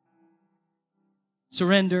 trust,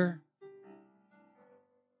 surrender.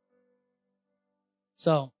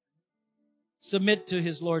 So, submit to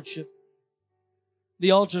His lordship.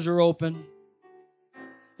 The altars are open.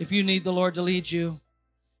 If you need the Lord to lead you,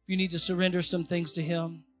 if you need to surrender some things to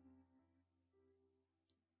Him.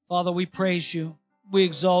 Father, we praise You. We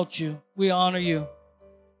exalt You. We honor You.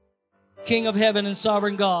 King of heaven and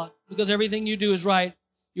sovereign God, because everything You do is right.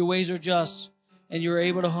 Your ways are just, and You're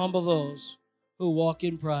able to humble those who walk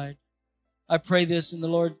in pride. I pray this in the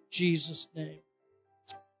Lord Jesus' name.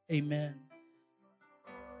 Amen.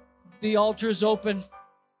 The altar is open.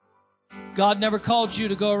 God never called you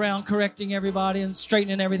to go around correcting everybody and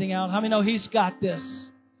straightening everything out. How many know He's got this?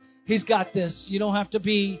 He's got this. You don't have to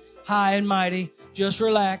be high and mighty. Just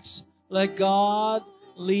relax. Let God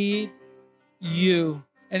lead you.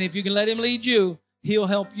 And if you can let Him lead you, He'll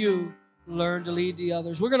help you learn to lead the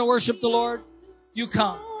others. We're going to worship the Lord. You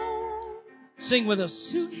come. Sing with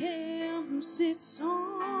us.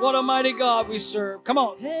 What a mighty God we serve. Come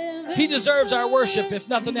on. He deserves our worship, if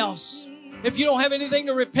nothing else. If you don't have anything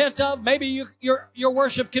to repent of, maybe your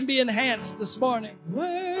worship can be enhanced this morning.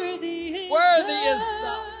 Worthy is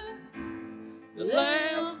the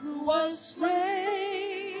Lamb who was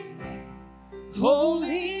slain.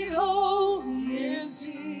 Holy, holy is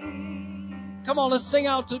He. Come on, let's sing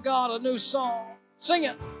out to God a new song. Sing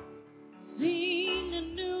it. Sing a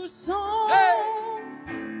new song. Hey.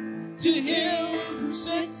 To Him who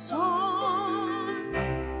sits on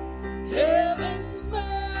heaven's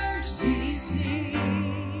mercy seat.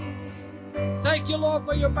 Thank You, Lord,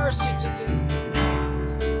 for Your mercy today.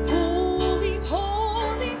 Holy,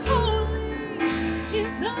 holy, holy is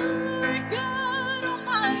the Lord God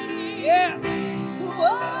Almighty. Yes. Who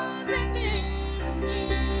was and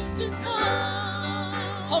is to come.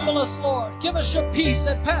 Humble us, Lord. Give us Your peace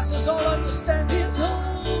that passes all understanding.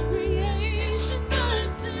 All creation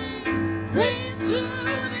mercy. Praise to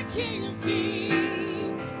the King of Kings.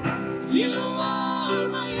 You are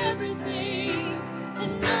my everything,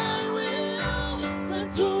 and I will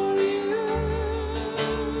adore You.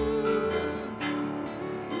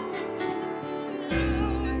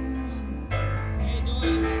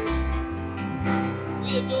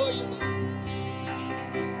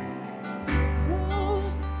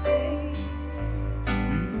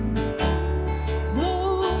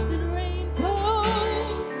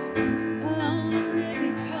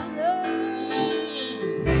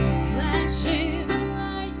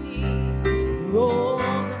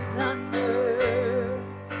 rolls of thunder.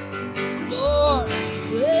 Lord,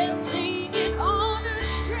 blessing and honor,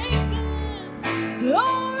 strength and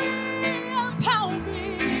glory and power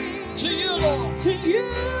be To you, Lord. to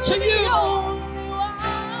you, To you, Lord.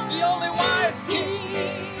 the The only wise King.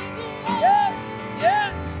 Yes,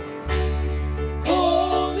 Yes.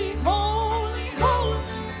 holy, holy, holy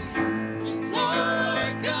is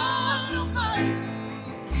Lord God Almighty.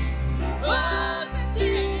 Was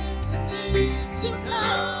and is to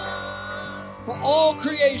come. For all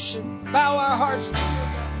creation, bow our hearts to you.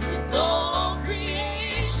 With all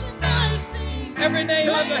creation I sing. Every name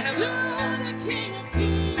under Praise heaven. to the King of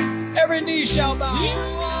Kings. Every knee shall You bow.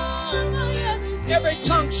 are my everything. Every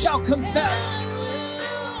tongue shall And confess.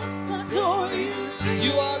 I will adore you.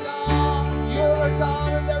 You are God. You are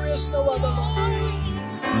God, and there is no other, Lord.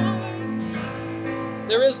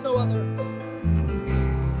 There is no other.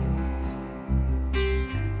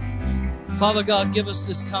 Father God, give us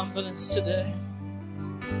this confidence today,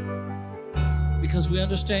 because we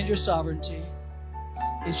understand your sovereignty.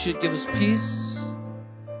 It should give us peace,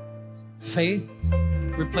 faith,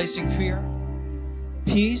 replacing fear.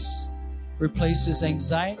 Peace replaces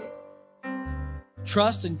anxiety,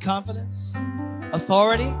 trust and confidence,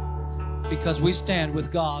 authority, because we stand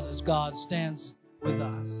with God as God stands with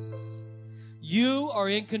us. You are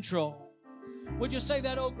in control. Would you say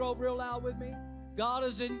that, Oak Grove, real loud with me? God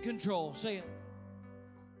is in control. Say it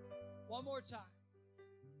one more time.